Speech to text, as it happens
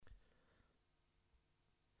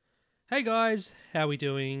Hey guys, how we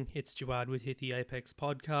doing? It's Jawad with Hit the Apex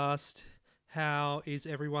podcast. How is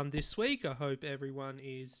everyone this week? I hope everyone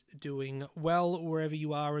is doing well wherever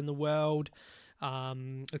you are in the world.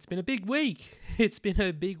 It's been a big week. It's been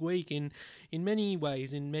a big week in many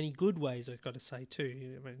ways, in many good ways, I've got to say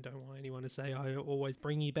too. I mean, don't want anyone to say I always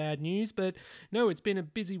bring you bad news, but no, it's been a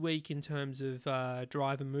busy week in terms of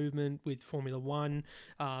driver movement with Formula One,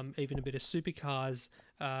 even a bit of supercars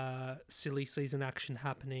silly season action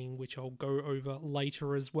happening, which I'll go over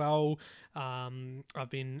later as well. I've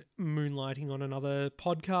been moonlighting on another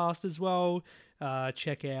podcast as well.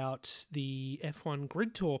 Check out the F1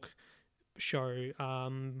 Grid Talk show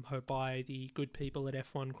by the good people at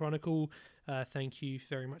F1 Chronicle. Thank you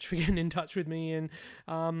very much for getting in touch with me and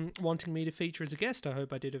wanting me to feature as a guest. I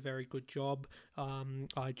hope I did a very good job.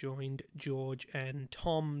 I joined George and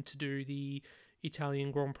Tom to do the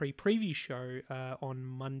Italian Grand Prix preview show on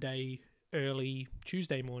Monday, early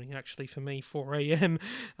Tuesday morning, actually, for me, 4 a.m.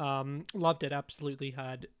 Loved it, absolutely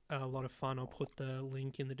had a lot of fun. I'll put the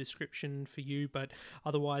link in the description for you, but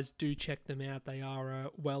otherwise do check them out. They are a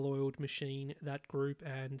well-oiled machine, that group,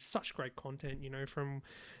 and such great content, from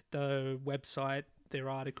the website, their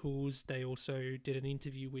articles. They also did an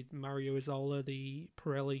interview with Mario Isola, the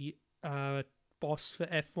Pirelli boss for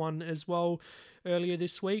F1 as well, earlier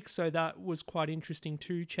this week, so that was quite interesting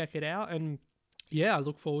to check it out. And yeah, I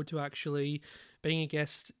look forward to actually being a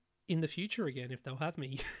guest in the future again if they'll have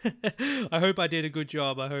me. I hope I did a good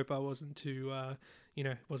job. I hope I wasn't too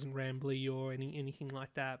wasn't rambly or anything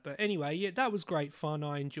like that. But anyway, yeah, that was great fun.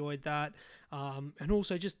 I enjoyed that. And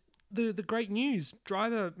also just the great news,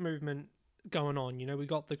 driver movement going on. We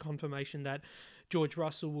got the confirmation that George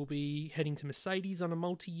Russell will be heading to Mercedes on a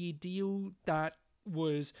multi-year deal. That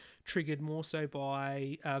was triggered more so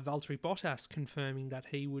by Valtteri Bottas confirming that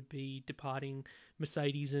he would be departing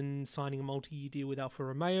Mercedes and signing a multi-year deal with Alfa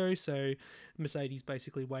Romeo. So Mercedes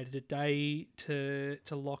basically waited a day to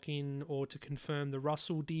lock in or to confirm the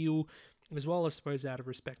Russell deal, as well, I suppose, out of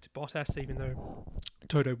respect to Bottas, even though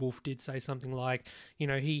Toto Wolff did say something like,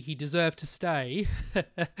 he deserved to stay.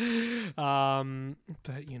 But,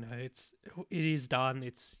 it is done.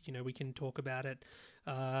 It's, we can talk about it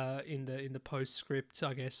in the postscript,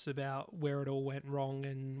 I guess, about where it all went wrong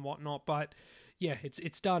and whatnot. But yeah,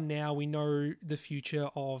 it's done now. We know the future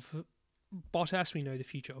of Bottas, we know the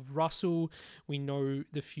future of Russell, we know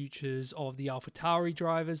the futures of the AlphaTauri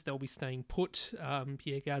drivers. They'll be staying put,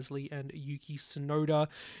 Pierre Gasly and Yuki Tsunoda.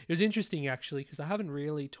 It was interesting, actually, because I haven't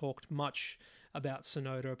really talked much about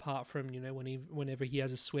Tsunoda apart from, whenever he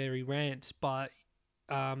has a sweary rant, but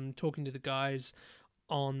talking to the guys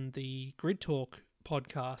on the Grid Talk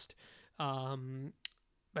podcast,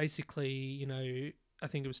 basically, I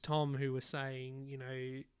think it was Tom who was saying,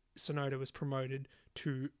 Tsunoda was promoted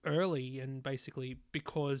too early, and basically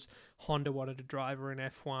because Honda wanted a driver in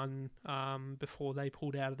F1 before they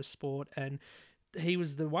pulled out of the sport, and he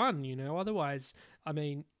was the one, Otherwise, I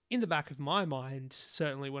mean, in the back of my mind,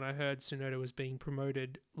 certainly when I heard Tsunoda was being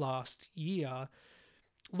promoted last year,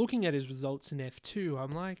 looking at his results in F2,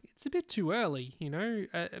 I'm like, it's a bit too early, you look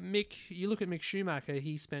at Mick Schumacher,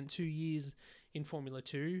 he spent 2 years in Formula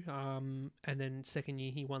 2, and then second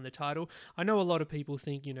year he won the title. I know a lot of people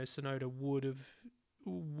think, Tsunoda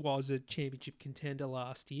was a championship contender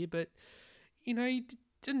last year, but, he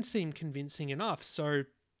didn't seem convincing enough. So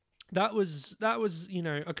that was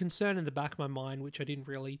a concern in the back of my mind, which I didn't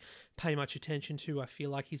really pay much attention to. I feel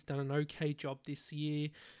like he's done an okay job this year.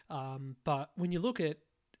 But when you look at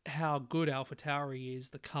how good AlphaTauri is,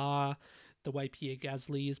 the car, the way Pierre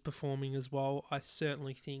Gasly is performing as well, I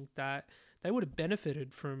certainly think that they would have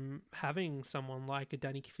benefited from having someone like a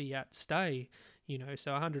Danny Kvyat stay, so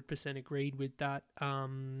 100% agreed with that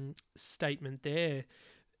statement there.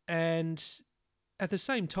 And at the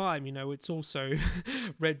same time, it's also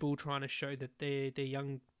Red Bull trying to show that their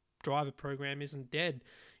young driver program isn't dead.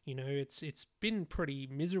 It's been pretty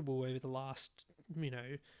miserable over the last,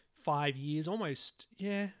 5 years, almost,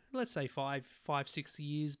 let's say 6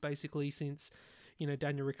 years, basically, since,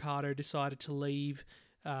 Daniel Ricciardo decided to leave.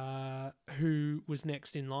 Who was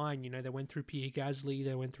next in line? They went through Pierre Gasly,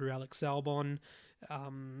 they went through Alex Albon,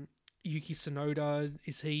 Yuki Tsunoda.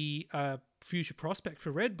 Is he a future prospect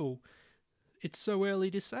for Red Bull? It's so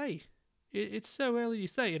early to say. It's so early to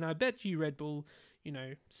say, and I bet you Red Bull,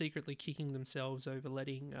 secretly kicking themselves over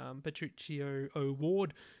letting Patricio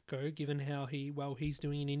O'Ward go, given how he's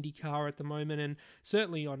doing in IndyCar at the moment, and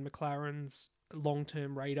certainly on McLaren's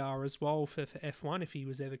long-term radar as well for F1 if he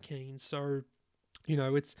was ever keen. So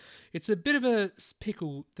It's a bit of a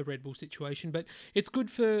pickle, the Red Bull situation, but it's good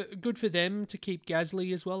for them to keep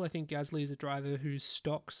Gasly as well. I think Gasly is a driver whose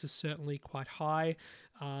stocks are certainly quite high.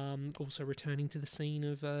 Also returning to the scene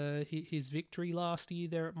of his victory last year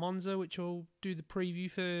there at Monza, which I'll do the preview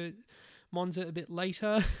for Monza a bit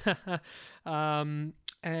later.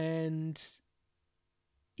 And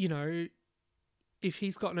if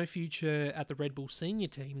he's got no future at the Red Bull senior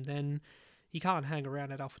team, then he can't hang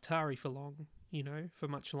around at AlphaTauri for long, for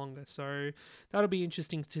much longer. So that'll be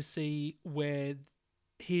interesting to see where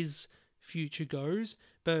his future goes.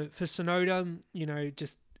 But for Tsunoda,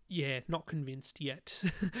 not convinced yet.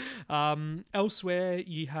 Elsewhere,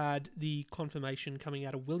 you had the confirmation coming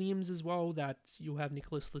out of Williams as well that you'll have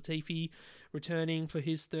Nicholas Latifi returning for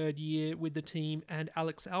his third year with the team, and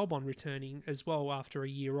Alex Albon returning as well after a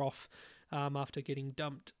year off. After getting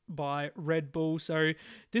dumped by Red Bull. So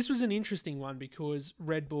this was an interesting one because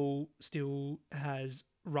Red Bull still has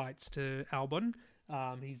rights to Albon.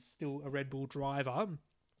 He's still a Red Bull driver,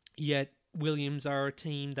 yet Williams are a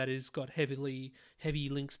team that has got heavy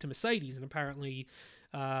links to Mercedes, and apparently,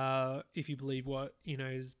 if you believe what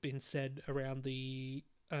has been said around the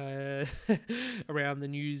around the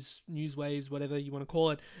news waves, whatever you want to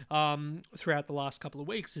call it, throughout the last couple of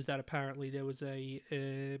weeks, is that apparently there was a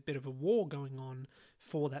bit of a war going on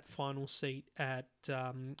for that final seat at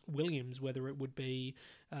Williams, whether it would be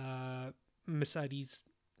Mercedes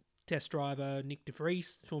test driver Nick de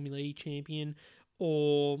Vries, Formula E champion,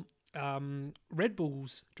 or Red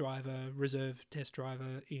Bull's reserve test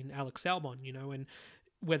driver in Alex Albon, and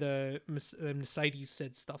whether Mercedes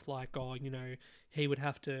said stuff like, he would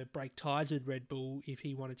have to break ties with Red Bull if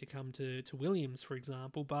he wanted to come to Williams, for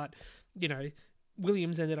example. But,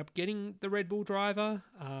 Williams ended up getting the Red Bull driver.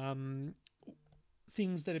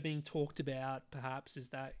 Things that are being talked about, perhaps, is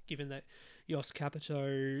that given that Jos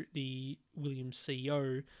Capito, the Williams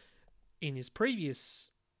CEO, in his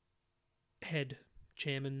previous head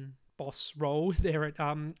chairman boss role there at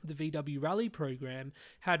the VW Rally program,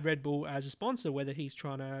 had Red Bull as a sponsor, whether he's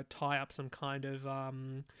trying to tie up some kind of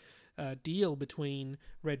deal between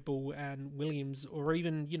Red Bull and Williams, or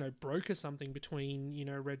even broker something between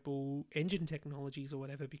Red Bull engine technologies or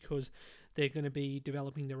whatever, because they're going to be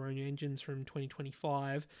developing their own engines from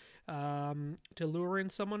 2025 to lure in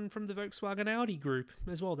someone from the Volkswagen Audi group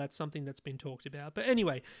as well. That's something that's been talked about. But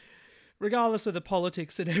anyway, regardless of the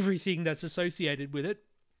politics and everything that's associated with it,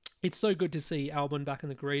 it's so good to see Albon back in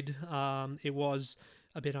the grid. It was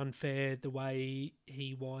a bit unfair the way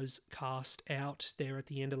he was cast out there at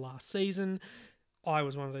the end of last season. I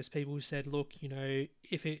was one of those people who said, look,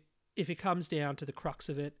 if it comes down to the crux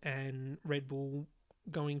of it and Red Bull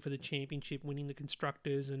going for the championship, winning the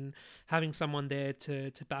constructors, and having someone there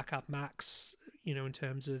to back up Max, in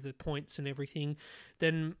terms of the points and everything,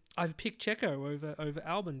 then I've picked Checo over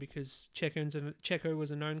Albon, because Checo was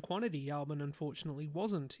a known quantity. Albon unfortunately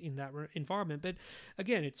wasn't in that environment. But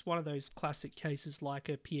again, it's one of those classic cases like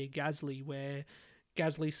a Pierre Gasly, where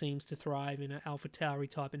Gasly seems to thrive in an AlphaTauri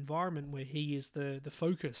type environment where he is the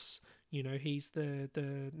focus. He's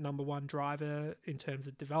the number one driver in terms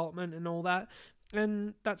of development and all that.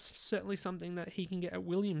 And that's certainly something that he can get at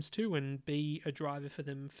Williams too, and be a driver for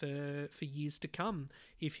them for years to come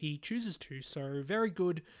if he chooses to. So very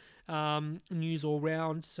good news all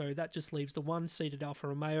round. So that just leaves the one seat at Alfa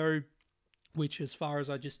Romeo, which, as far as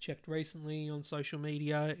I just checked recently on social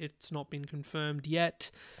media, it's not been confirmed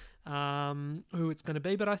yet who it's going to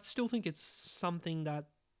be. But I still think it's something that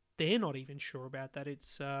they're not even sure about, that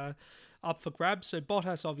it's up for grabs. So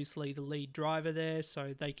Bottas, obviously the lead driver there,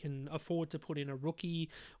 so they can afford to put in a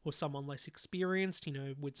rookie or someone less experienced.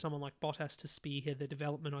 With someone like Bottas to spearhead the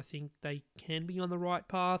development, I think they can be on the right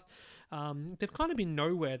path. They've kind of been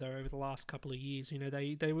nowhere though over the last couple of years.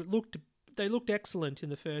 They looked excellent in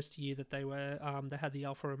the first year that they had the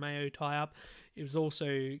Alfa Romeo tie-up. It was also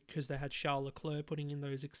because they had Charles Leclerc putting in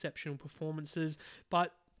those exceptional performances.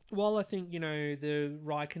 But while I think, the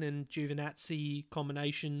Raikkonen-Giovinazzi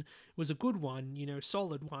combination was a good one,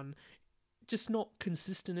 solid one, just not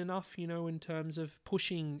consistent enough, in terms of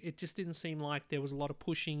pushing. It just didn't seem like there was a lot of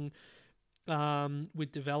pushing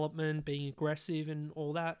with development, being aggressive and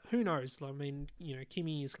all that. Who knows? I mean,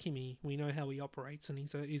 Kimi is Kimi. We know how he operates, and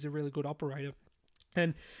he's a really good operator.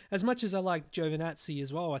 And as much as I like Giovinazzi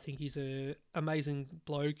as well, I think he's a amazing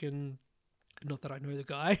bloke, and not that I know the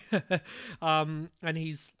guy. And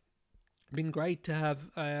he's been great to have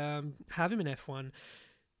him in F1.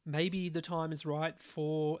 Maybe the time is right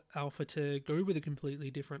for Alpha to go with a completely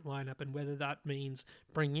different lineup, and whether that means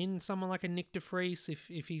bring in someone like a Nick de Vries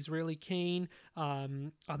if he's really keen.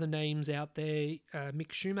 Other names out there,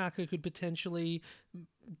 Mick Schumacher could potentially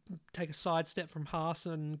take a sidestep from Haas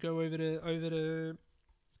and go over to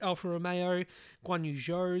Alfa Romeo. Guan Yu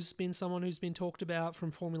Zhou's been someone who's been talked about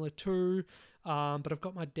from Formula 2. But I've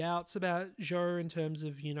got my doubts about Zhou in terms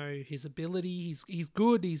of, his ability. He's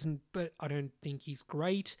good, but I don't think he's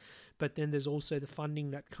great. But then there's also the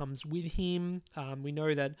funding that comes with him. We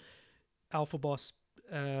know that Alpha boss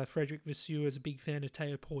Frederick Vasseur is a big fan of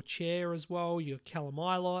Teo Porcher as well. You're Callum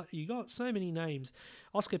Ilott. You got so many names.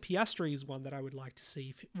 Oscar Piastri is one that I would like to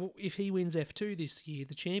see. If he wins F2 this year,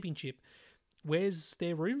 the championship, where's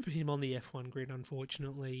there room for him on the F1 grid,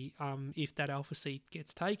 unfortunately, if that Alpha seat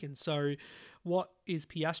gets taken? So what is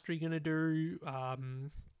Piastri going to do?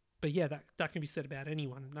 But yeah, that can be said about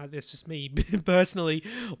anyone. That's just me personally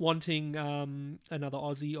wanting another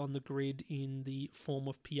Aussie on the grid in the form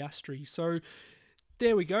of Piastri. So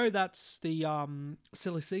there we go. That's the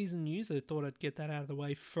silly season news. I thought I'd get that out of the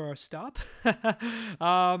way first up.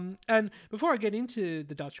 And before I get into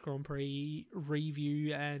the Dutch Grand Prix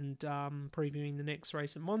review and previewing the next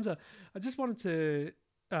race at Monza, I just wanted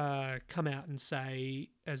to come out and say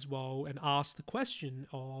as well and ask the question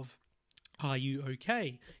of, are you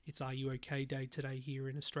okay? It's Are You Okay Day today here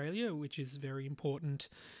in Australia, which is very important.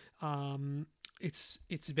 It's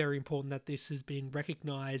very important that this has been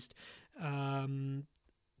recognised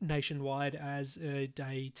nationwide as a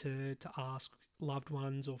day to ask loved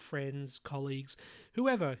ones or friends, colleagues,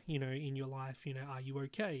 whoever, in your life, are you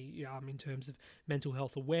okay? In terms of mental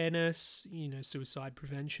health awareness, suicide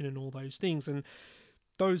prevention and all those things. And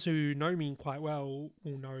those who know me quite well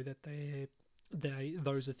will know that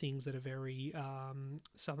those are things that are very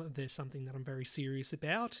there's something that I'm very serious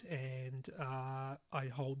about, and I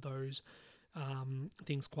hold those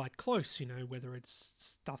things quite close, whether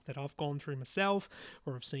it's stuff that I've gone through myself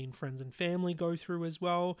or I've seen friends and family go through as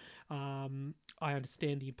well. I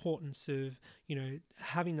understand the importance of,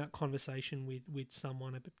 having that conversation with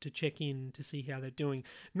someone to check in to see how they're doing.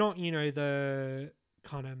 Not, the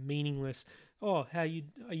kind of meaningless, are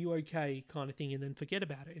you okay kind of thing, and then forget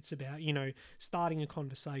about it. It's about, starting a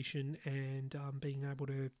conversation and being able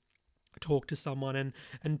to talk to someone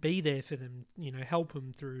and be there for them, help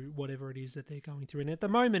them through whatever it is that they're going through. And at the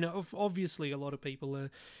moment, obviously, a lot of people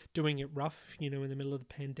are doing it rough, in the middle of the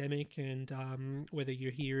pandemic, and whether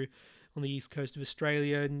you're here on the east coast of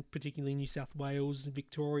Australia, and particularly New South Wales and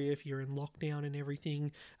Victoria, if you're in lockdown and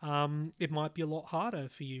everything, it might be a lot harder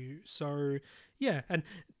for you. So, yeah, and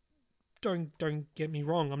don't get me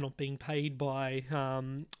wrong, I'm not being paid by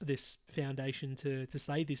this foundation to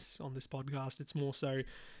say this on this podcast. It's more so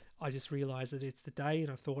I just realised that it's the day,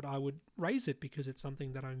 and I thought I would raise it because it's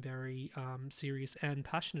something that I'm very serious and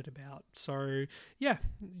passionate about. So, yeah,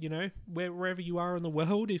 wherever you are in the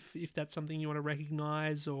world, if that's something you want to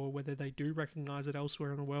recognise, or whether they do recognise it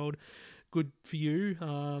elsewhere in the world, good for you.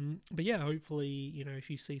 But yeah, hopefully,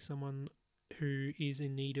 if you see someone who is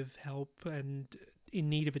in need of help and in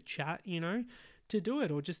need of a chat, to do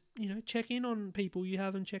it, or just, check in on people you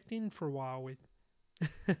haven't checked in for a while with.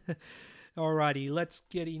 Alrighty, let's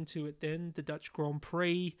get into it then. The Dutch Grand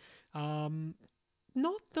Prix.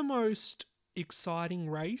 Not the most exciting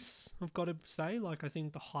race, I've got to say. I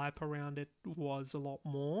think the hype around it was a lot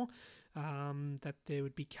more. That there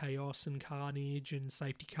would be chaos and carnage and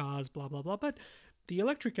safety cars, blah, blah, blah. But the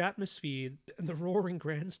electric atmosphere and the roaring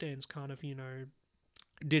grandstands kind of,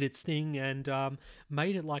 did its thing and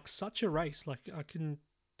made it such a race. I can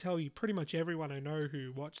tell you pretty much everyone I know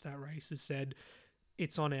who watched that race has said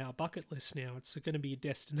it's on our bucket list now. It's going to be a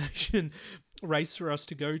destination race for us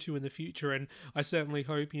to go to in the future. And I certainly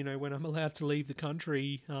hope, when I'm allowed to leave the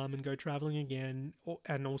country and go traveling again,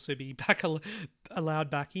 and also be allowed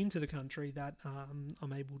back into the country, that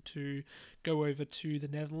I'm able to go over to the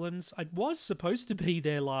Netherlands. I was supposed to be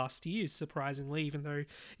there last year, surprisingly, even though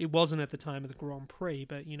it wasn't at the time of the Grand Prix.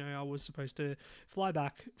 But, I was supposed to fly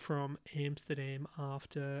back from Amsterdam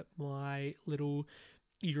after my little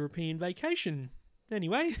European vacation.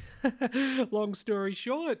 Anyway, long story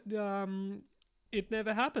short, it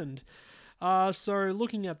never happened. So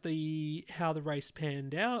looking at how the race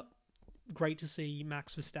panned out, great to see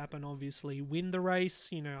Max Verstappen obviously win the race.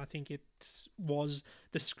 I think it was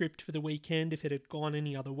the script for the weekend. If it had gone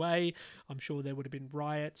any other way, I'm sure there would have been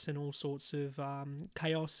riots and all sorts of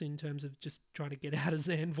chaos in terms of just trying to get out of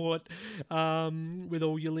Zandvoort with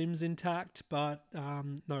all your limbs intact. But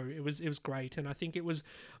no, it was great, and I think it was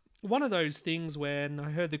one of those things when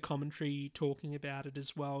I heard the commentary talking about it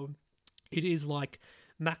as well. It is like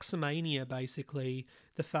Maximania, basically.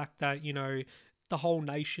 The fact that, the whole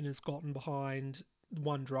nation has gotten behind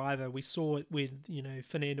one driver. We saw it with,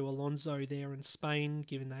 Fernando Alonso there in Spain,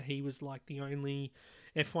 given that he was like the only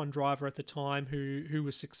F1 driver at the time who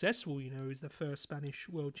was successful. He was the first Spanish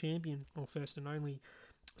world champion, or first and only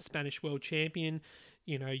Spanish world champion.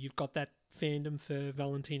 You've got that fandom for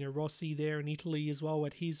Valentino Rossi there in Italy as well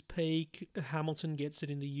at his peak. Hamilton gets it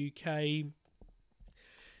in the UK.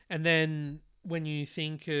 And then when you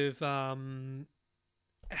think of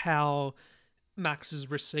how Max is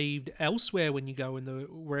received elsewhere when you go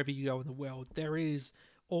wherever you go in the world, there is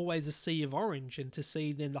always a sea of orange, and to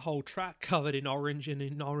see then the whole track covered in orange and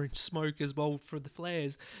in orange smoke as well for the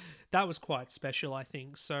flares, that was quite special, I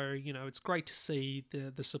think. So, it's great to see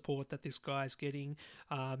the support that this guy's getting.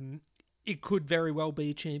 It could very well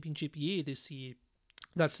be a championship year this year.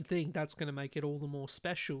 That's the thing. That's going to make it all the more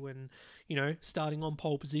special. And, starting on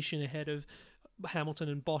pole position ahead of Hamilton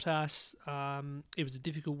and Bottas, it was a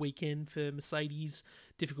difficult weekend for Mercedes,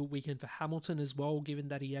 difficult weekend for Hamilton as well, given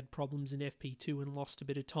that he had problems in FP2 and lost a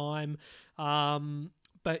bit of time.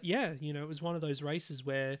 But yeah, it was one of those races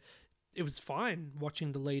where it was fine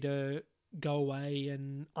watching the leader go away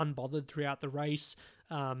and unbothered throughout the race.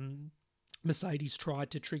 Mercedes tried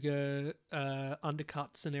to trigger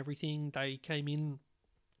undercuts and everything. They came in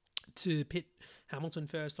to pit Hamilton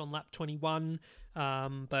first on lap 21,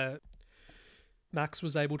 but Max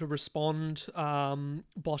was able to respond.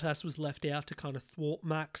 Bottas was left out to kind of thwart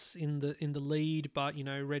Max in the lead, but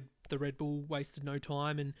the Red Bull wasted no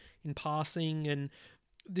time in passing. And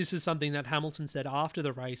this is something that Hamilton said after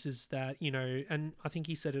the race, is that, and I think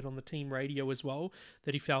he said it on the team radio as well,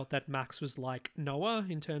 that he felt that Max was like Noah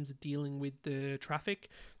in terms of dealing with the traffic,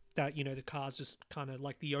 that, the cars just kind of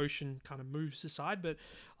like the ocean kind of moves aside. But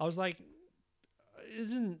I was like,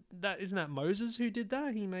 isn't that Moses who did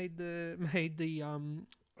that? He made the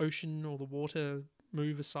ocean or the water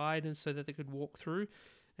move aside, and so that they could walk through.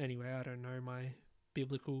 Anyway, I don't know my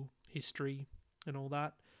biblical history and all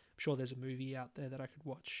that. I'm sure there's a movie out there that I could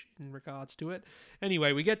watch in regards to it.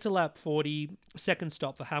 Anyway, we get to lap 40, second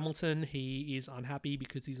stop for Hamilton. He is unhappy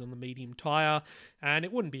because he's on the medium tyre, and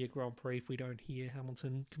it wouldn't be a Grand Prix if we don't hear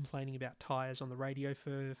Hamilton complaining about tyres on the radio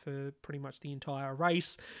for pretty much the entire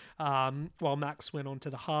race. While Max went on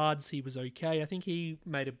to the hards, he was okay. I think he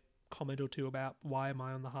made a comment or two about, why am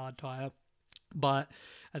I on the hard tyre? But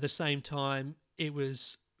at the same time, it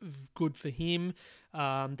was good for him.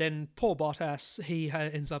 Then Paul Bottas, he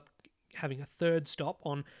ends up having a third stop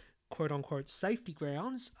on quote-unquote safety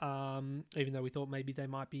grounds, even though we thought maybe they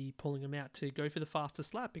might be pulling him out to go for the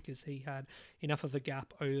fastest lap because he had enough of a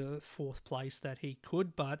gap over fourth place that he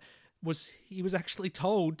could, but he was actually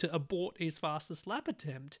told to abort his fastest lap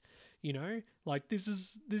attempt. Like this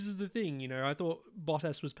is the thing. I thought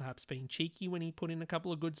Bottas was perhaps being cheeky when he put in a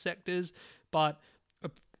couple of good sectors, but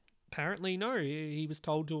apparently, no, he was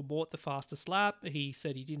told to abort the fastest lap. He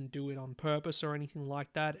said he didn't do it on purpose or anything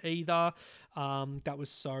like that either. That was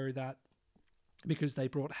so that, because they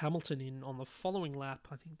brought Hamilton in on the following lap,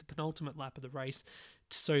 I think the penultimate lap of the race,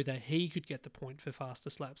 so that he could get the point for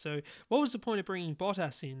fastest lap. So what was the point of bringing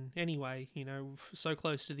Bottas in anyway, so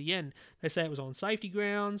close to the end? They say it was on safety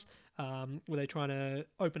grounds. Were they trying to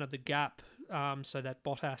open up the gap so that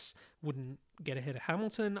Bottas wouldn't get ahead of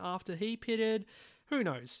Hamilton after he pitted? Who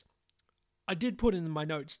knows? I did put in my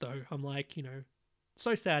notes, though. I'm like,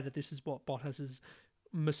 so sad that this is what Bottas's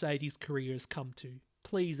Mercedes career has come to.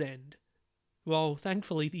 Please end. Well,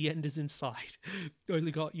 thankfully, the end is in sight.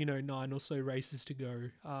 Only got, 9 or so races to go.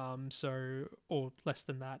 Or less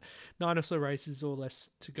than that. 9 or so races or less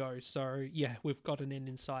to go. So, yeah, we've got an end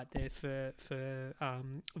in sight there for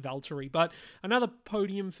Valtteri. But another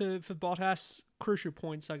podium for Bottas. Crucial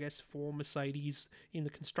points, I guess, for Mercedes in the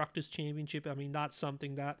Constructors' Championship. I mean, that's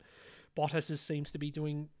something that Bottas seems to be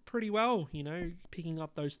doing pretty well, picking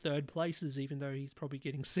up those third places, even though he's probably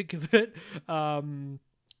getting sick of it.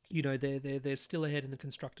 They're still ahead in the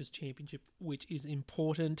Constructors' Championship, which is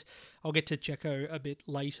important. I'll get to Checo a bit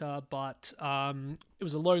later, but it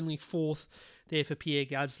was a lonely fourth there for Pierre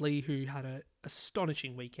Gasly, who had an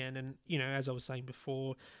astonishing weekend. And, as I was saying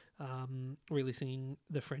before, really singing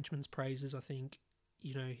the Frenchman's praises, I think,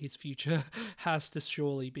 his future has to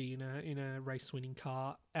surely be in a race-winning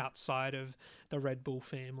car outside of the Red Bull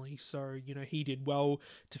family. So, he did well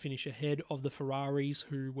to finish ahead of the Ferraris,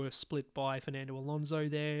 who were split by Fernando Alonso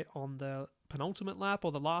there on the penultimate lap,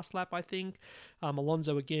 or the last lap, I think.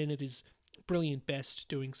 Alonso, again, it is brilliant best,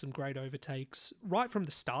 doing some great overtakes right from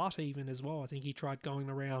the start even as well. I think he tried going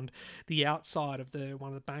around the outside of one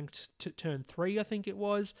of the banked turn 3, I think it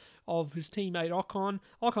was, of his teammate Ocon.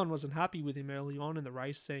 Ocon wasn't happy with him early on in the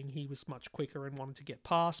race, saying he was much quicker and wanted to get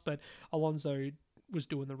past, but Alonso was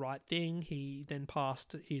doing the right thing. He then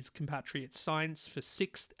passed his compatriot Sainz for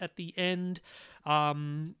 6th at the end.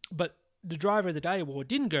 But the Driver of the Day award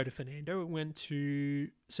didn't go to Fernando. It went to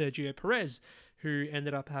Sergio Perez, who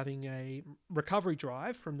ended up having a recovery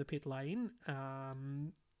drive from the pit lane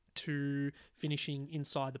to finishing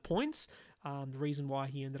inside the points. The reason why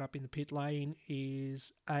he ended up in the pit lane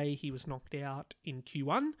is he was knocked out in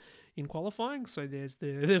Q1 in qualifying, so there's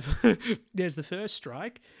there's the first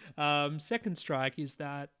strike. Second strike is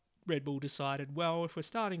that Red Bull decided, well, if we're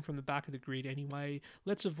starting from the back of the grid anyway,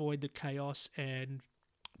 let's avoid the chaos and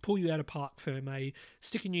pull you out of park ferme,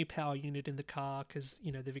 stick a new power unit in the car because,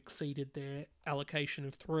 you know, they've exceeded their allocation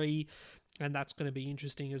of 3, and that's going to be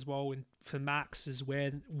interesting as well. And for Max is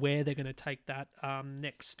where they're going to take that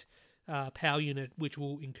next power unit, which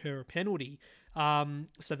will incur a penalty.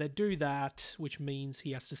 So they do that, which means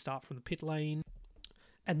he has to start from the pit lane.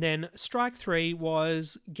 And then strike 3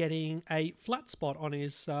 was getting a flat spot on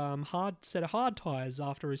his hard set of hard tyres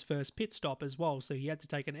after his first pit stop as well. So he had to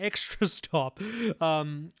take an extra stop.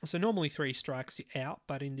 So normally 3 strikes out,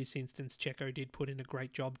 but in this instance, Checo did put in a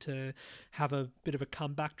great job to have a bit of a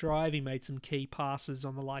comeback drive. He made some key passes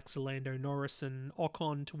on the likes of Lando Norris and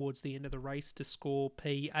Ocon towards the end of the race to score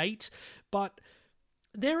P8. But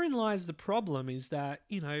therein lies the problem, is that,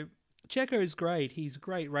 you know, Checo is great. He's a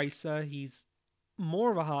great racer. He's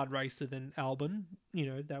more of a hard racer than Albon, you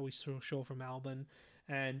know, that we saw from Albon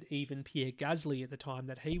and even Pierre Gasly at the time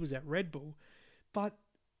that he was at Red Bull. But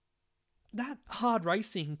that hard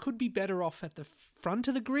racing could be better off at the front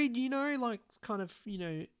of the grid, you know, like kind of, you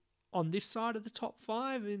know, on this side of the top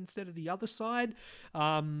 5 instead of the other side.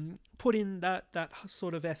 Put in that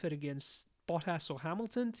sort of effort against Bottas or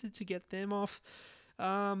Hamilton to get them off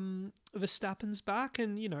Verstappen's back.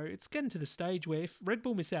 And, you know, it's getting to the stage where if Red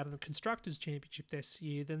Bull miss out on the Constructors' Championship this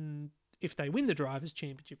year, then if they win the Drivers'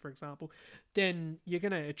 Championship, for example, then you're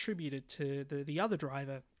going to attribute it to the other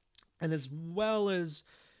driver. And as well as,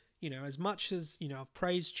 you know, as much as, you know, I've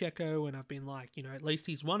praised Checo and I've been like, you know, at least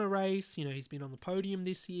he's won a race, you know, he's been on the podium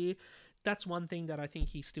this year. That's one thing that I think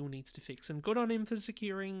he still needs to fix. And good on him for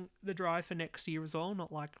securing the drive for next year as well.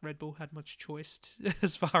 Not like Red Bull had much choice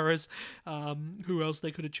as far as who else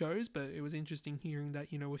they could have chose. But it was interesting hearing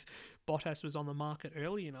that, you know, if Bottas was on the market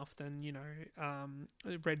early enough, then, you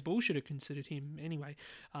know, Red Bull should have considered him anyway.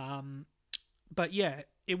 But yeah,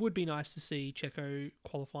 it would be nice to see Checo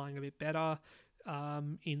qualifying a bit better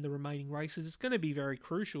in the remaining races. It's going to be very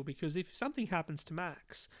crucial, because if something happens to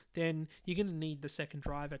Max, then you're going to need the second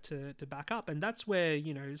driver to back up. And that's where,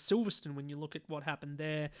 you know, Silverstone, when you look at what happened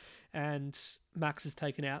there and Max is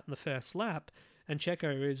taken out in the first lap and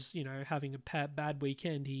Checo is, you know, having a bad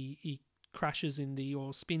weekend, he crashes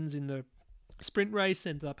or spins in the sprint race,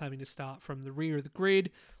 ends up having to start from the rear of the grid.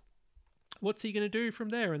 What's he going to do from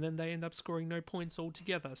there? And then they end up scoring no points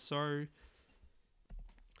altogether. So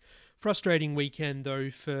frustrating weekend, though,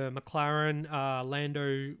 for McLaren.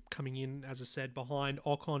 Lando coming in, as I said, behind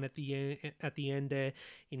Ocon at the end there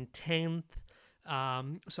in 10th.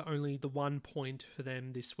 So only the 1 point for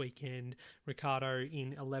them this weekend. Ricciardo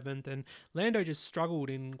in 11th. And Lando just struggled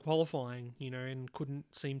in qualifying, you know, and couldn't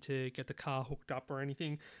seem to get the car hooked up or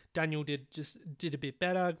anything. Daniel did a bit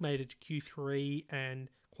better, made it to Q3 and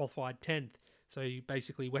qualified 10th. So he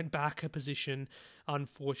basically went back a position,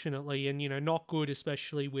 unfortunately, and, you know, not good,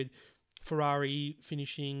 especially with Ferrari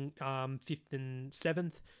finishing 5th and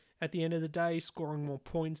 7th at the end of the day, scoring more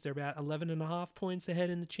points. They're about 11.5 points ahead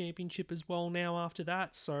in the championship as well now after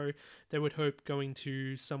that. So they would hope going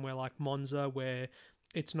to somewhere like Monza, where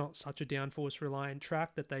it's not such a downforce reliant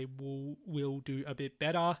track, that they will do a bit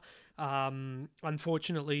better.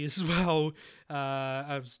 Unfortunately as well,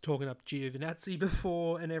 I was talking up Giovinazzi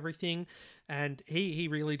before and everything, and he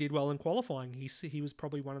really did well in qualifying. He was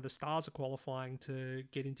probably one of the stars of qualifying to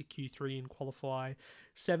get into Q3 and qualify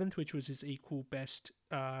 7th, which was his equal best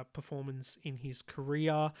performance in his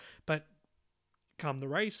career. But come the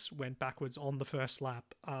race, went backwards on the first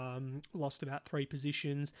lap, lost about 3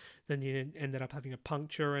 positions, then he ended up having a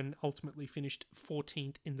puncture and ultimately finished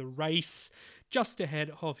 14th in the race, just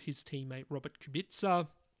ahead of his teammate Robert Kubica.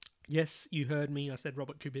 Yes, you heard me, I said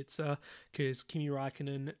Robert Kubica, because Kimi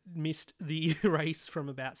Raikkonen missed the race from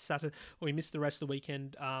about Saturday, or he missed the rest of the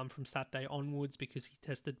weekend from Saturday onwards because he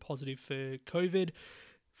tested positive for COVID.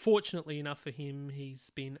 Fortunately enough for him, he's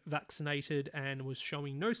been vaccinated and was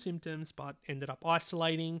showing no symptoms, but ended up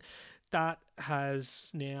isolating. That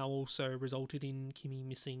has now also resulted in Kimi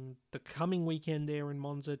missing the coming weekend there in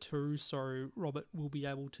Monza too, so Robert will be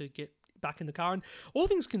able to get back in the car. And all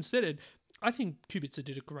things considered, I think Kubica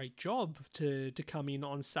did a great job to come in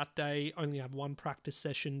on Saturday, only have one practice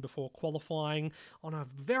session before qualifying on a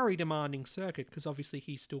very demanding circuit, because obviously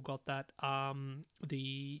he's still got that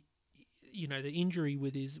the injury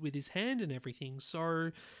with his hand and everything.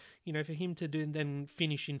 So, for him to then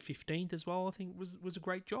finish in 15th as well, I think was a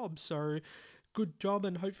great job. So good job,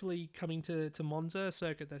 and hopefully coming to Monza, a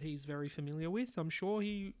circuit that he's very familiar with, I'm sure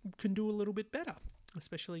he can do a little bit better,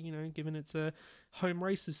 especially, given it's a home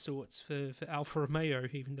race of sorts for Alfa Romeo,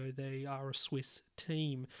 even though they are a Swiss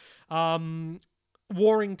team.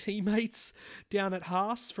 Warring teammates down at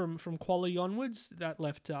Haas from quali onwards, that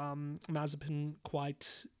left Mazepin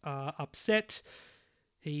quite upset.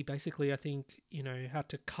 He basically, I think, had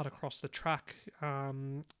to cut across the track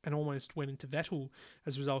and almost went into Vettel.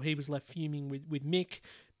 As a result, he was left fuming with Mick.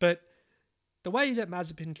 But the way that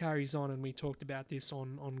Mazepin carries on, and we talked about this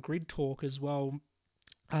on Grid Talk as well,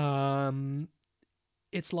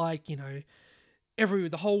 it's like,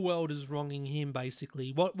 the whole world is wronging him,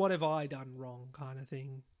 basically. What have I done wrong, kind of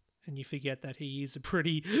thing? And you forget that he is a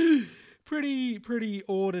pretty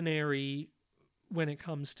ordinary when it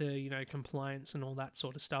comes to, compliance and all that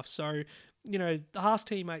sort of stuff. So, the Haas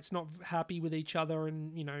teammates not happy with each other,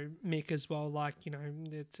 and, Mick as well, like,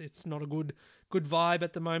 it's not a good vibe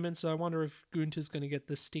at the moment. So I wonder if Gunter's going to get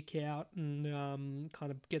the stick out and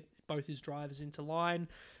kind of get both his drivers into line.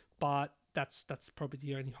 But that's probably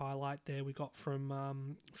the only highlight there we got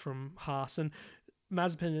from Haas. And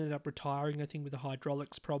Mazepin ended up retiring, I think, with a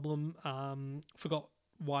hydraulics problem. Forgot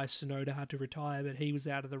why Tsunoda had to retire, but he was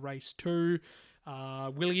out of the race too.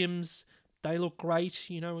 Williams, they looked great,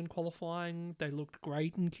 in qualifying. They looked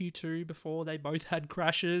great in Q2 before they both had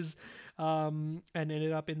crashes, and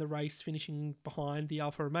ended up in the race finishing behind the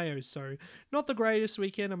Alfa Romeos. So not the greatest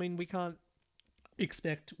weekend. I mean, we can't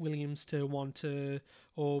expect Williams to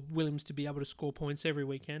Williams to be able to score points every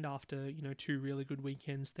weekend after, two really good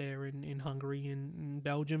weekends there in Hungary and in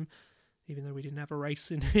Belgium, even though we didn't have a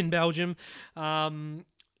race in Belgium.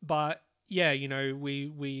 But yeah,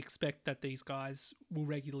 we expect that these guys will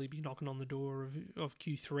regularly be knocking on the door of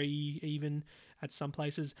Q3 even at some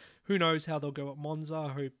places. Who knows how they'll go at Monza?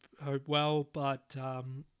 Hope well, but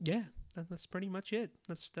yeah, that's pretty much it.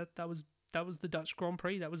 That was the Dutch Grand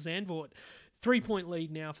Prix. That was Zandvoort. 3-point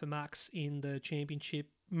lead now for Max in the championship.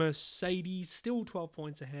 Mercedes still 12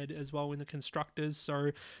 points ahead as well in the constructors.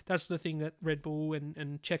 So that's the thing that Red Bull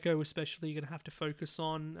and Checo especially are going to have to focus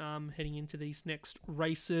on heading into these next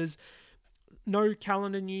races. No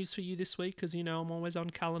calendar news for you this week, because I'm always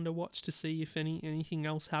on calendar watch to see if anything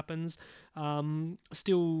else happens.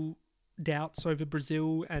 Still doubts over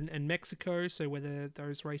Brazil and Mexico, so whether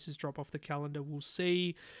those races drop off the calendar, we'll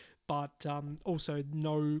see. But also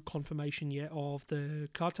no confirmation yet of the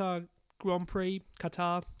Qatar Grand Prix.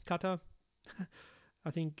 Qatar.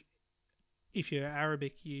 I think if you're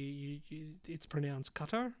Arabic, you it's pronounced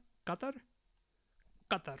Qatar.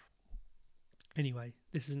 Anyway,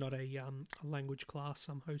 this is not a language class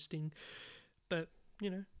I'm hosting, but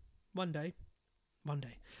one day.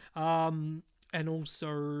 And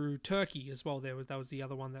also Turkey as well. That was the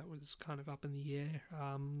other one that was kind of up in the air.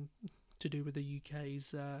 To do with the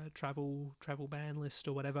UK's travel ban list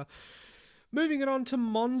or whatever. Moving it on to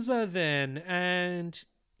Monza then, and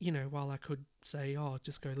while I could say,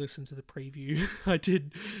 just go listen to the preview I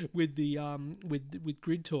did with the with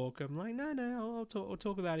Grid Talk, I'm like, no, I'll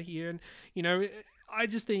talk about it here. And I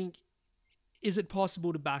just think, is it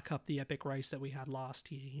possible to back up the epic race that we had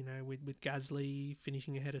last year? With Gasly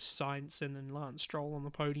finishing ahead of Sainz and then Lance Stroll on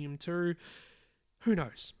the podium too. Who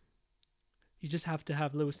knows? You just have to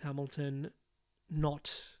have Lewis Hamilton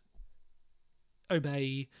not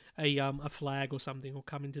obey a flag or something, or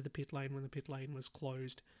come into the pit lane when the pit lane was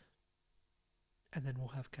closed, and then we'll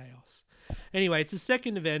have chaos. Anyway, it's the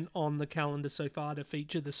second event on the calendar so far to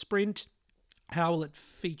feature the sprint. How will it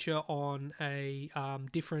feature on a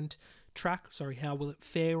different track? How will it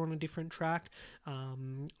fare on a different track?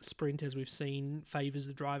 Sprint, as we've seen, favours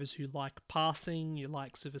the drivers who like passing, your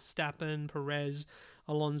likes of Verstappen, Perez,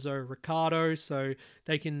 Alonso, Ricciardo, so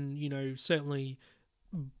they can, certainly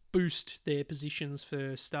boost their positions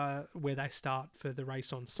for where they start for the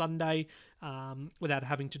race on Sunday, without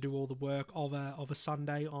having to do all the work of a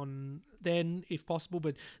Sunday on then, if possible.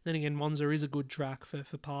 But then again, Monza is a good track for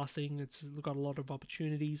passing. It's got a lot of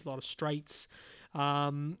opportunities, a lot of straights.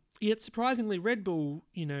 Yet surprisingly, Red Bull,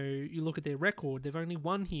 you look at their record, they've only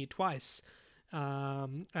won here twice.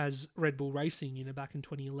 As Red Bull Racing, back in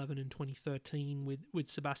 2011 and 2013 with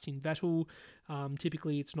Sebastian Vettel.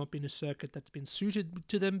 Typically, it's not been a circuit that's been suited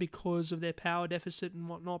to them because of their power deficit and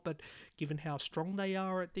whatnot, but given how strong they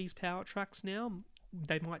are at these power tracks now,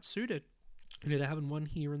 they might suit it. They haven't won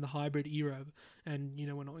here in the hybrid era, and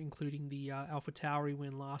we're not including the AlphaTauri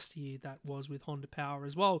win last year that was with Honda Power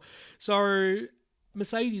as well. So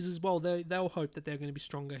Mercedes as well, they'll hope that they're going to be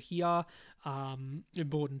stronger here.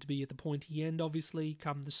 Important to be at the pointy end, obviously,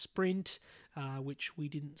 come the sprint, which we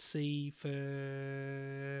didn't see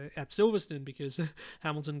at Silverstone because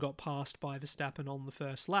Hamilton got passed by Verstappen on the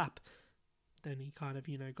first lap. Then he kind of,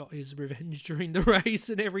 got his revenge during the race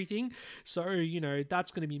and everything. So,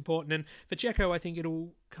 that's going to be important. And for Checo, I think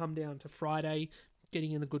it'll come down to Friday,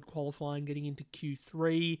 getting in the good qualifying, getting into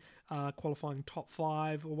Q3, qualifying top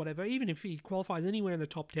 5 or whatever. Even if he qualifies anywhere in the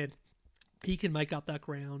top 10, he can make up that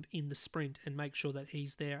ground in the sprint and make sure that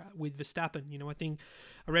he's there with Verstappen. I think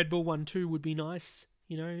a Red Bull 1-2 would be nice,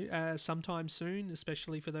 sometime soon,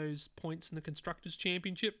 especially for those points in the Constructors'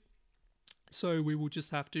 Championship. So we will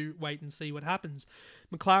just have to wait and see what happens.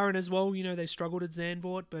 McLaren as well, they struggled at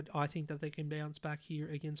Zandvoort, but I think that they can bounce back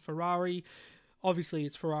here against Ferrari. Obviously,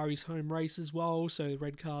 it's Ferrari's home race as well, so the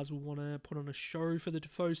red cars will want to put on a show for the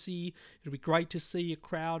Tifosi. It'll be great to see a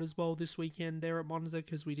crowd as well this weekend there at Monza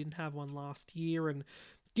because we didn't have one last year, and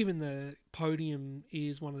given the podium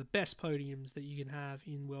is one of the best podiums that you can have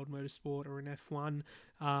in World Motorsport or in F1,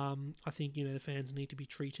 I think, the fans need to be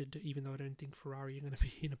treated, even though I don't think Ferrari are going to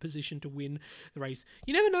be in a position to win the race.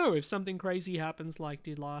 You never know if something crazy happens like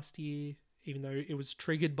did last year, even though it was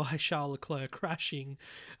triggered by Charles Leclerc crashing,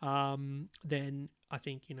 then I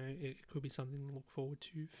think, it could be something to look forward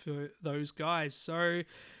to for those guys. So,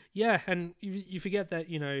 yeah, and you forget that,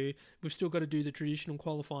 we've still got to do the traditional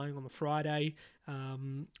qualifying on the Friday,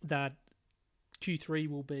 that Q3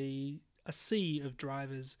 will be a sea of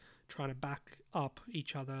drivers trying to back up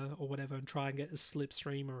each other or whatever and try and get a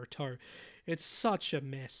slipstream or a tow. It's such a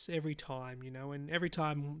mess every time, and every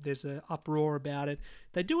time there's an uproar about it,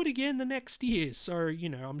 they do it again the next year. So,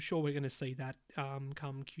 I'm sure we're going to see that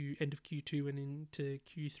come end of Q2 and into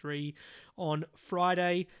Q3 on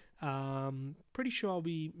Friday. Pretty sure I'll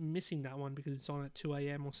be missing that one because it's on at 2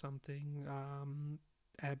 a.m. or something,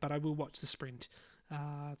 but I will watch the sprint.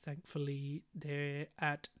 Thankfully, they're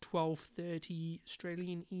at 12:30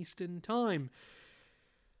 Australian Eastern Time.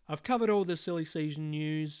 I've covered all the silly season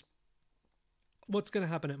news. What's going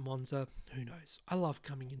to happen at Monza? Who knows? I love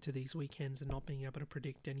coming into these weekends and not being able to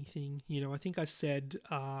predict anything. I think I said,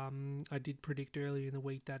 I did predict earlier in the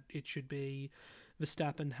week that it should be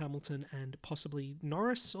Verstappen, Hamilton, and possibly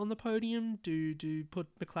Norris on the podium. Do put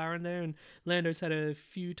McLaren there. And Lando's had a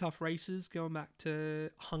few tough races going back to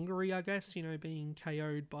Hungary, I guess, being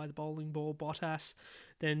KO'd by the bowling ball Bottas.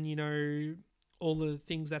 Then, all the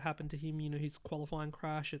things that happened to him, his qualifying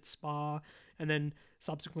crash at Spa, and then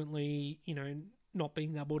subsequently, not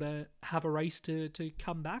being able to have a race to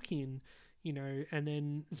come back in, and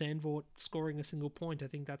then Zandvoort scoring a single point. I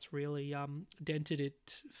think that's really dented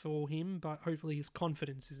it for him, but hopefully his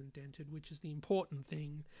confidence isn't dented, which is the important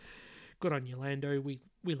thing. Good on you, Lando. We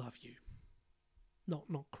love you.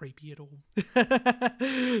 Not creepy at all.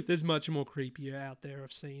 There's much more creepier out there.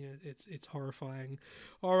 I've seen it. It's horrifying.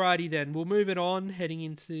 Alrighty then, we'll move it on, heading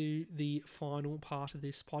into the final part of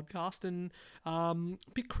this podcast, and a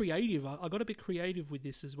bit creative. I got a bit creative with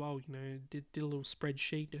this as well. Did a little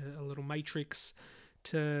spreadsheet, a little matrix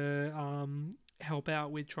to help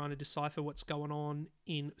out with trying to decipher what's going on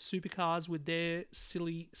in supercars with their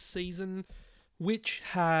silly season, which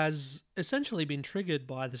has essentially been triggered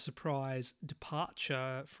by the surprise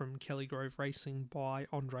departure from Kelly Grove Racing by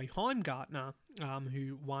Andre Heimgartner,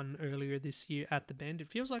 who won earlier this year at the Bend. It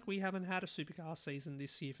feels like we haven't had a supercar season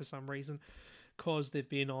this year for some reason, because they've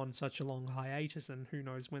been on such a long hiatus, and who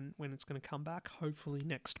knows when it's going to come back. Hopefully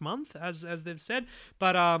next month, as they've said.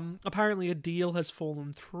 But apparently a deal has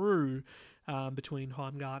fallen through between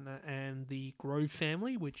Heimgartner and the Grove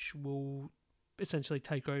family, which will essentially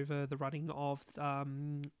take over the running of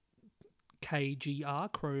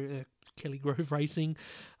KGR, Kelly Grove Racing,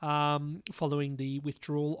 following the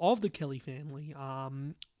withdrawal of the Kelly family.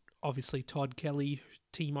 Obviously, Todd Kelly,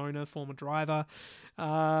 team owner, former driver,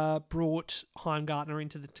 brought Heimgartner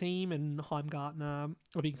into the team, and Heimgartner,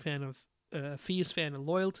 a fierce fan of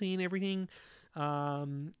loyalty and everything,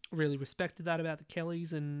 really respected that about the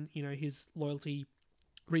Kellys, and his loyalty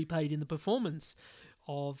repaid in the performance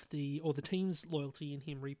of the team's loyalty in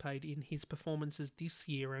him repaid in his performances this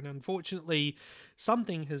year. And unfortunately,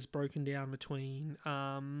 something has broken down between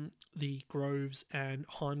the Groves and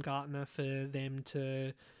Heimgartner for them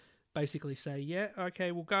to basically say, yeah,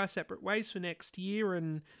 okay, we'll go our separate ways for next year.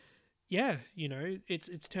 And yeah,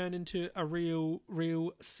 it's turned into a real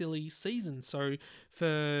silly season. So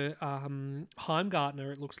for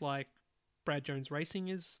Heimgartner, it looks like Brad Jones Racing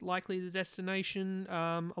is likely the destination,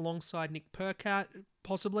 alongside Nick Percat,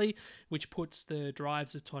 possibly, which puts the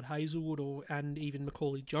drives of Todd Hazelwood and even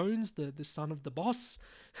Macaulay Jones, the son of the boss,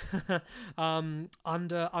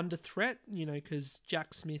 under threat. Because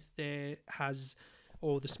Jack Smith there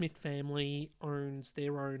or the Smith family owns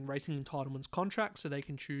their own racing entitlements contract, so they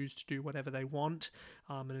can choose to do whatever they want,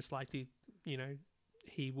 and it's likely,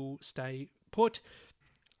 he will stay put.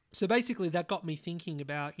 So basically, that got me thinking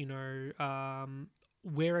about,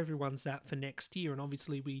 where everyone's at for next year. And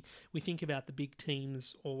obviously, we think about the big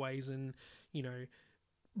teams always, and,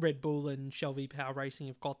 Red Bull and Shell V-Power Racing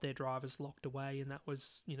have got their drivers locked away. And that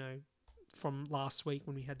was, from last week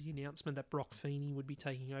when we had the announcement that Brock Feeney would be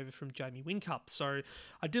taking over from Jamie Whincup. So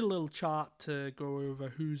I did a little chart to go over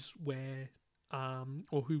who's where,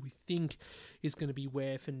 or who we think is going to be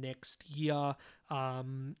where for next year.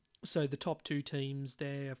 So the top two teams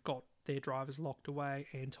there have got their drivers locked away.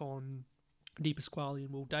 Anton De Pasquale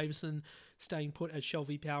and Will Davison staying put as Shell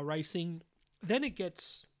V-Power Racing. Then it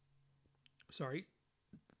gets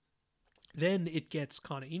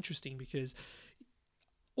kind of interesting because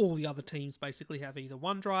all the other teams basically have either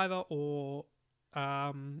one driver or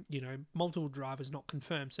multiple drivers not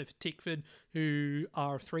confirmed. So for Tickford, who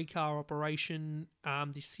are a 3-car operation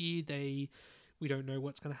this year, we don't know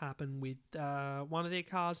what's going to happen with one of their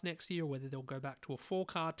cars next year, or whether they'll go back to a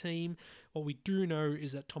 4-car team. What we do know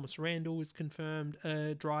is that Thomas Randall is confirmed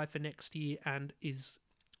drive for next year, and is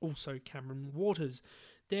also Cameron Waters.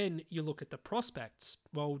 Then you look at the prospects.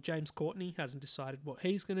 Well, James Courtney hasn't decided what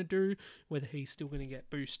he's going to do, whether he's still going to get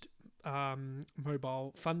Boost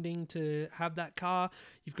mobile funding to have that car.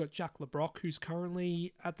 You've got Jack LeBrock, who's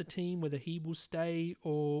currently at the team, whether he will stay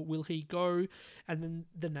or will he go. And then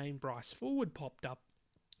the name Bryce Fullwood popped up.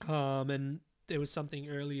 And there was something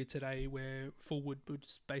earlier today where Fullwood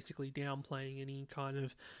was basically downplaying any kind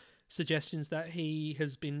of suggestions that he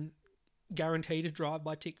has been guaranteed to drive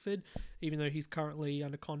by Tickford, even though he's currently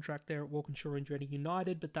under contract there at Walkinshaw Andretti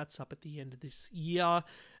United, but that's up at the end of this year.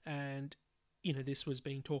 And this was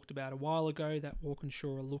being talked about a while ago, that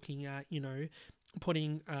Walkinshaw are looking at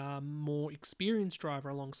putting a more experienced driver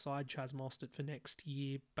alongside Chaz Mostert for next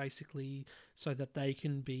year, basically so that they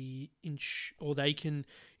can they can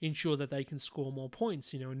ensure that they can score more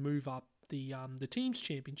points, and move up the team's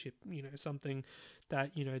championship. Something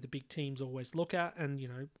that the big teams always look at, and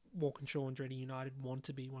Walkinshaw Andretti United want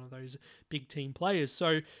to be one of those big team players.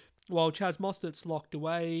 So while Chaz Mostert's locked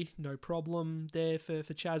away, no problem there for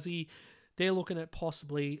Chazzy, they're looking at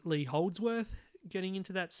possibly Lee Holdsworth getting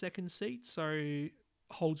into that second seat. So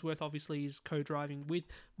Holdsworth obviously is co-driving with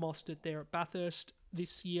Mostert there at Bathurst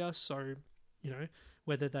this year. So,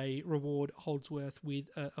 whether they reward Holdsworth with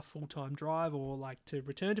a full-time drive, or like to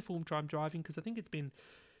return to full-time driving, because I think it's been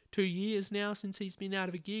 2 years now since he's been out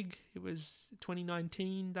of a gig. It was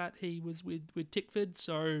 2019 that he was with Tickford.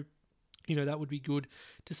 So, that would be good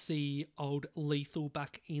to see old Lethal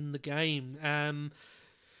back in the game.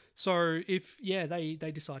 So if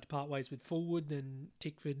they decide to part ways with Fullwood, then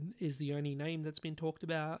Tickford is the only name that's been talked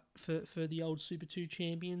about for the old Super 2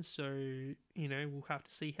 champions. So, we'll have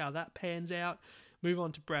to see how that pans out. Move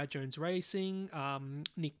on to Brad Jones Racing,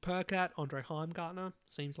 Nick Percat, Andre Heimgartner.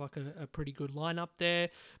 Seems like a pretty good lineup there.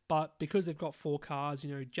 But because they've got 4 cars,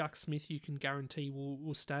 Jack Smith you can guarantee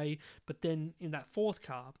will stay. But then in that 4th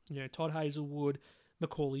car, Todd Hazelwood,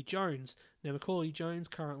 Macaulay Jones. Now, Macaulay Jones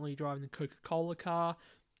currently driving the Coca-Cola car.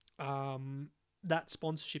 That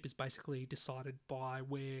sponsorship is basically decided by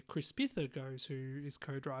where Chris Pither goes, who is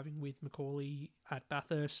co-driving with Macaulay at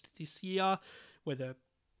Bathurst this year. Whether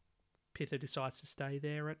Pither decides to stay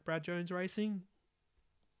there at Brad Jones Racing,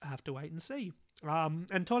 I have to wait and see.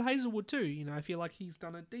 And Todd Hazelwood too. I feel like he's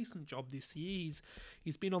done a decent job this year.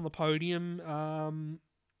 He's been on the podium.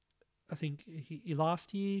 I think he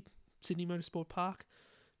last year, Sydney Motorsport Park.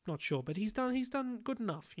 Not sure, but he's done good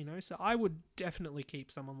enough, So I would definitely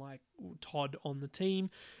keep someone like Todd on the team.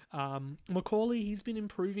 Macaulay, he's been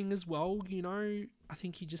improving as well. I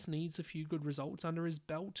think he just needs a few good results under his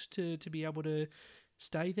belt to be able to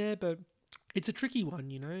stay there. But it's a tricky one,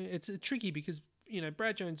 It's tricky because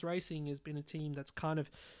Brad Jones Racing has been a team that's kind of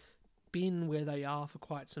been where they are for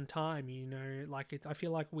quite some time. I feel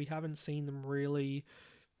like we haven't seen them really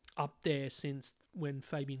up there since when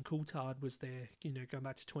Fabian Coulthard was there, going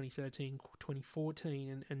back to 2013,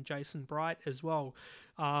 2014, and Jason Bright as well.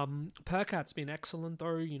 Percat's been excellent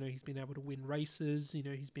though, he's been able to win races,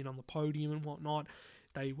 he's been on the podium and whatnot.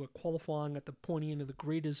 They were qualifying at the pointy end of the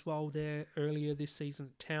grid as well there earlier this season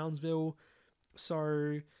at Townsville.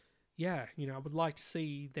 So, I would like to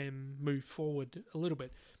see them move forward a little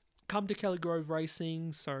bit. Come to Kelly Grove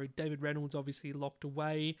Racing, so David Reynolds obviously locked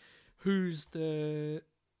away. who's the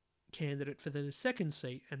candidate for the second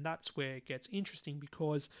seat, and that's where it gets interesting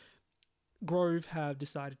because Grove have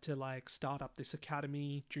decided to start up this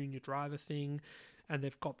academy junior driver thing, and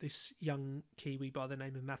they've got this young Kiwi by the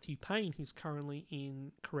name of Matthew Payne, who's currently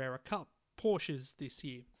in Carrera Cup Porsches this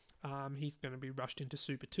year. He's going to be rushed into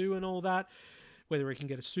Super 2 and all that. Whether he can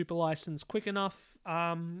get a super license quick enough,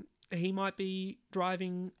 he might be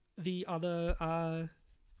driving the other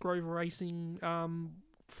Grove Racing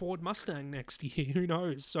Ford Mustang next year. Who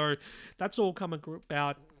knows? So that's all come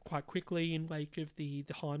about quite quickly in wake of the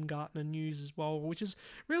Heimgartner news as well, which is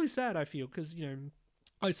really sad, I feel, because,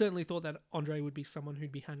 I certainly thought that Andre would be someone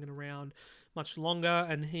who'd be hanging around much longer,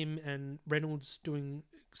 and him and Reynolds doing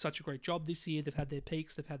such a great job this year. They've had their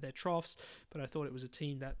peaks, they've had their troughs, but I thought it was a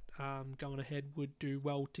team that going ahead would do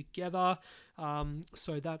well together.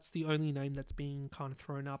 So that's the only name that's being kind of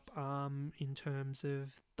thrown up in terms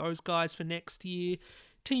of those guys for next year.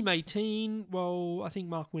 Team 18, well, I think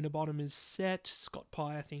Mark Winterbottom is set. Scott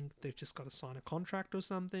Pye, I think they've just got to sign a contract or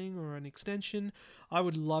something, or an extension. I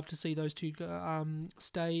would love to see those two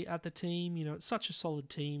stay at the team. It's such a solid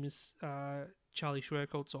team. Is Charlie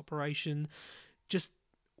Schwerkolt's operation. Just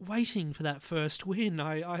waiting for that first win.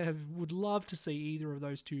 I would love to see either of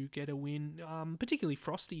those two get a win, particularly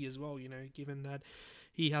Frosty as well, given that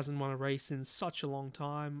he hasn't won a race in such a long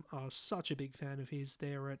time. I was such a big fan of his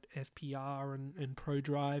there at FPR and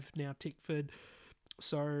ProDrive, now Tickford.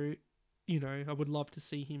 So, I would love to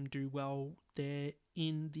see him do well there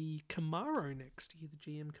in the Camaro next year, the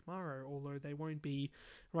GM Camaro, although they won't be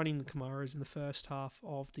running the Camaros in the first half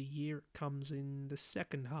of the year. It comes in the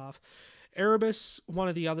second half. Erebus, one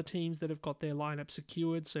of the other teams that have got their lineup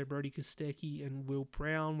secured, so Brody Kostecki and Will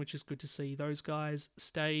Brown, which is good to see those guys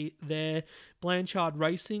stay there. Blanchard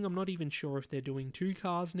Racing, I'm not even sure if they're doing 2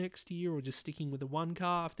 cars next year or just sticking with the 1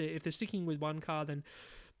 car. If they're sticking with 1 car, then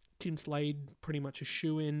Tim Slade pretty much a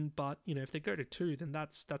shoe-in, but if they go to 2, then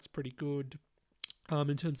that's pretty good.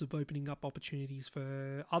 In terms of opening up opportunities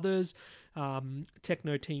for others.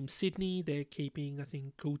 Techno Team Sydney, they're keeping, I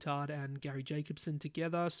think, Coulthard and Gary Jacobson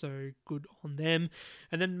together, so good on them.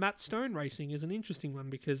 And then Matt Stone Racing is an interesting one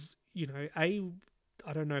because, I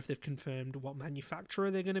don't know if they've confirmed what manufacturer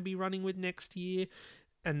they're going to be running with next year,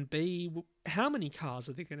 and B, how many cars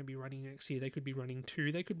are they going to be running next year? They could be running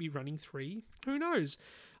 2, they could be running 3, who knows?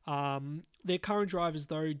 Their current drivers,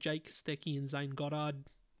 though, Jake Kostecki and Zane Goddard,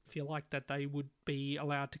 feel like that they would be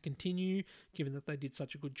allowed to continue, given that they did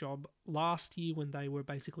such a good job last year when they were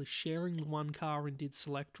basically sharing 1 car and did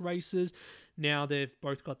select races. Now they've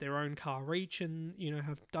both got their own car each and,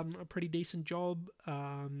 have done a pretty decent job.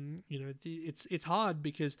 It's hard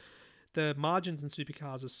because the margins in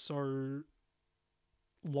supercars are so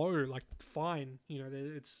low, fine,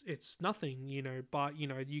 it's nothing, but,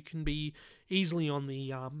 you can be easily on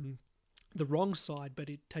the wrong side, but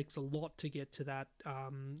it takes a lot to get to that,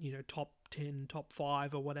 top 10, top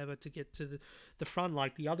 5 or whatever to get to the front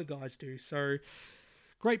like the other guys do. So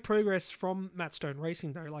great progress from Matt Stone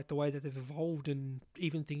Racing, though, the way that they've evolved and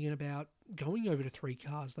even thinking about going over to 3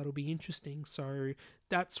 cars. That'll be interesting. So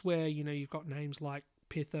that's where, you've got names like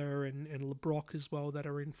Pither and LeBrock as well that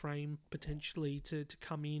are in frame potentially to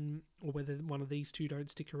come in, or whether one of these two don't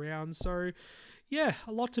stick around. So yeah,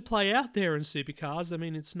 a lot to play out there in supercars. I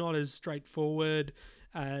mean, it's not as straightforward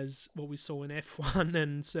as what we saw in F1,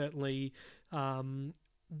 and certainly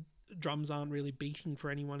drums aren't really beating for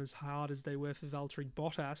anyone as hard as they were for Valtteri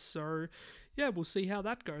Bottas. So yeah, we'll see how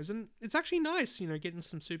that goes. And it's actually nice, getting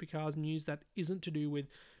some supercars news that isn't to do with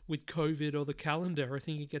COVID or the calendar. I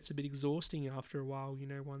think it gets a bit exhausting after a while,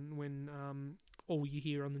 when all you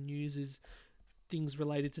hear on the news is things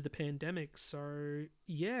related to the pandemic. So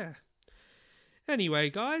yeah. Anyway,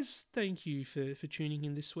 guys, thank you for tuning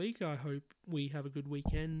in this week. I hope we have a good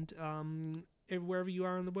weekend. Wherever you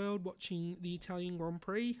are in the world watching the Italian Grand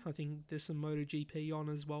Prix. I think there's some MotoGP on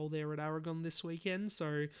as well there at Aragon this weekend.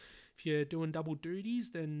 So if you're doing double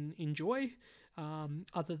duties, then enjoy.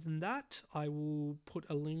 Other than that, I will put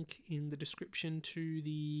a link in the description to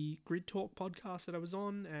the Grid Talk podcast that I was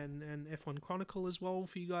on and F1 Chronicle as well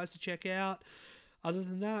for you guys to check out. Other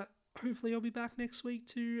than that, hopefully I'll be back next week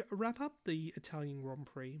to wrap up the Italian Grand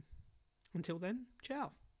Prix. Until then,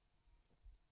 ciao.